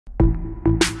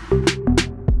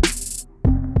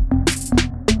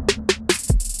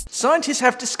Scientists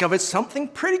have discovered something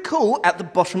pretty cool at the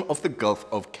bottom of the Gulf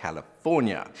of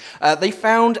California. They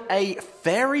found a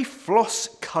fairy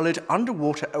floss-coloured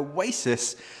underwater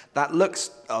oasis that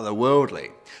looks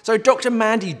otherworldly. So Dr.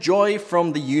 Mandy Joye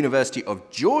from the University of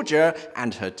Georgia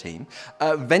and her team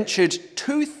ventured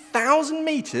 2,000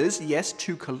 meters, yes,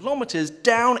 2 kilometers,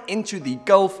 down into the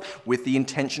Gulf with the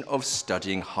intention of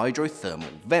studying hydrothermal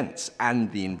vents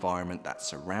and the environment that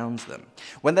surrounds them.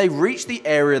 When they reached the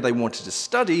area they wanted to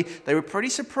study, they were pretty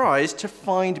surprised to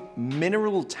find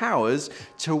mineral towers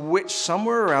to which some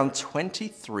were around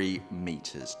 23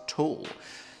 meters tall.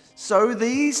 So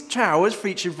these towers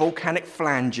feature volcanic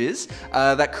flanges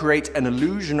that create an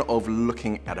illusion of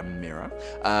looking at a mirror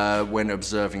when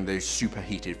observing those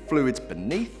superheated fluids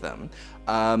beneath them.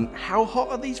 How hot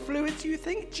are these fluids, do you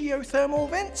think? Geothermal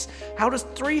vents? How does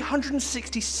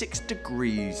 366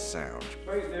 degrees sound?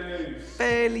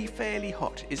 Fairly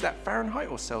hot. Is that Fahrenheit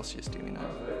or Celsius, do you know?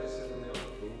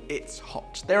 It's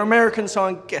hot. They're American, so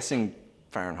I'm guessing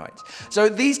Fahrenheit. So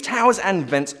these towers and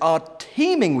vents are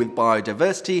teeming with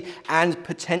biodiversity and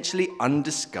potentially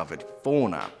undiscovered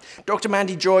fauna. Dr.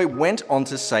 Mandy Joye went on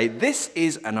to say this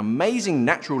is an amazing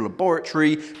natural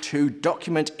laboratory to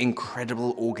document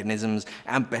incredible organisms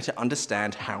and better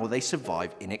understand how they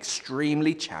survive in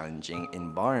extremely challenging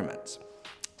environments.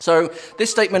 So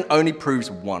this statement only proves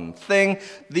one thing: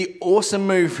 the awesome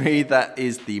movie that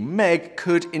is the Meg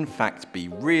could in fact be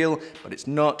real, but it's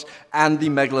not, and the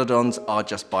megalodons are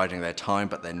just biding their time,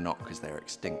 but they're not because they're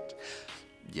extinct.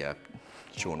 Yeah,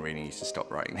 Shaun really needs to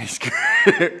stop writing these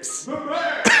scripts. The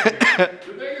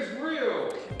Meg is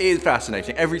real! It is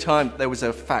fascinating. Every time there was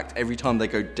a fact, every time they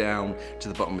go down to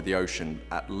the bottom of the ocean,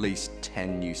 at least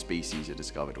 10 new species are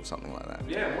discovered or something like that.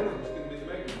 Yeah, one of them's going to be the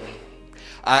megalodon.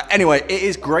 Anyway, it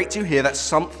is great to hear that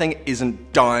something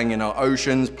isn't dying in our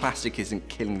oceans, plastic isn't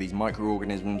killing these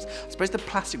microorganisms. I suppose the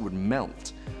plastic would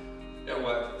melt. Yeah,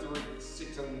 well,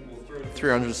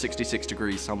 366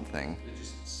 degrees something. They're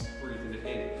just breathing it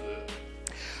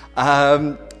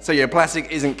in. So yeah, plastic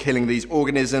isn't killing these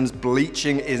organisms,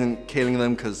 bleaching isn't killing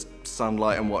them because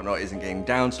sunlight and whatnot isn't getting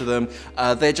down to them.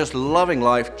 They're just loving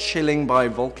life, chilling by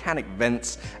volcanic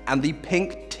vents, and the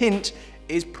pink tint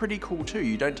is pretty cool too.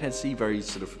 You don't tend to see very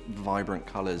sort of vibrant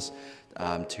colours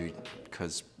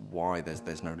because why?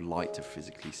 There's no light to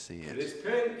physically see it.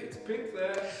 It's pink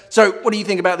there. So what do you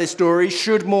think about this story?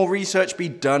 Should more research be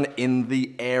done in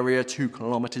the area 2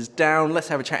 kilometers down? Let's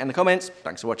have a chat in the comments.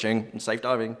 Thanks for watching and safe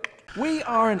diving. We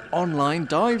are an online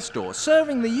dive store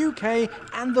serving the UK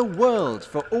and the world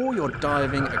for all your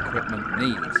diving equipment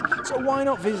needs. So why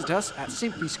not visit us at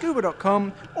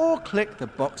simplyscuba.com or click the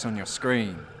box on your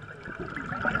screen.